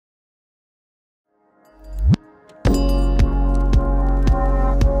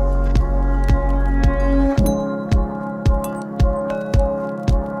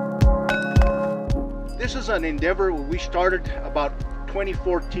is an endeavor we started about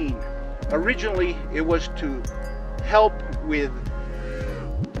 2014. Originally, it was to help with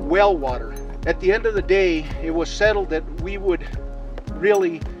well water. At the end of the day, it was settled that we would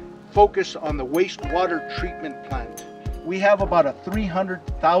really focus on the wastewater treatment plant. We have about a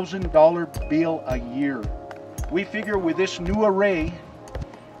 $300,000 bill a year. We figure with this new array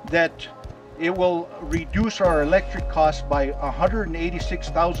that it will reduce our electric costs by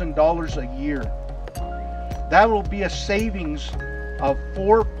 $186,000 a year. That will be a savings of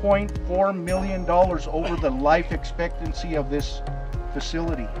 $4.4 million over the life expectancy of this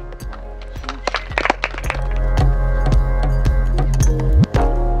facility.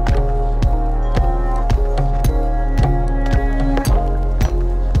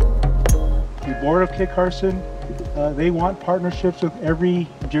 The board of Kit Carson, they want partnerships with every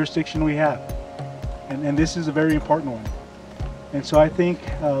jurisdiction we have, and this is a very important one. And so I think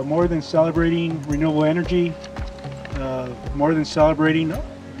more than celebrating renewable energy, more than celebrating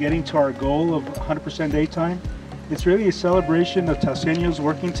getting to our goal of 100% daytime, it's really a celebration of Taoseños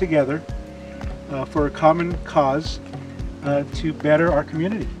working together for a common cause to better our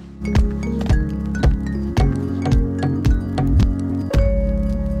community.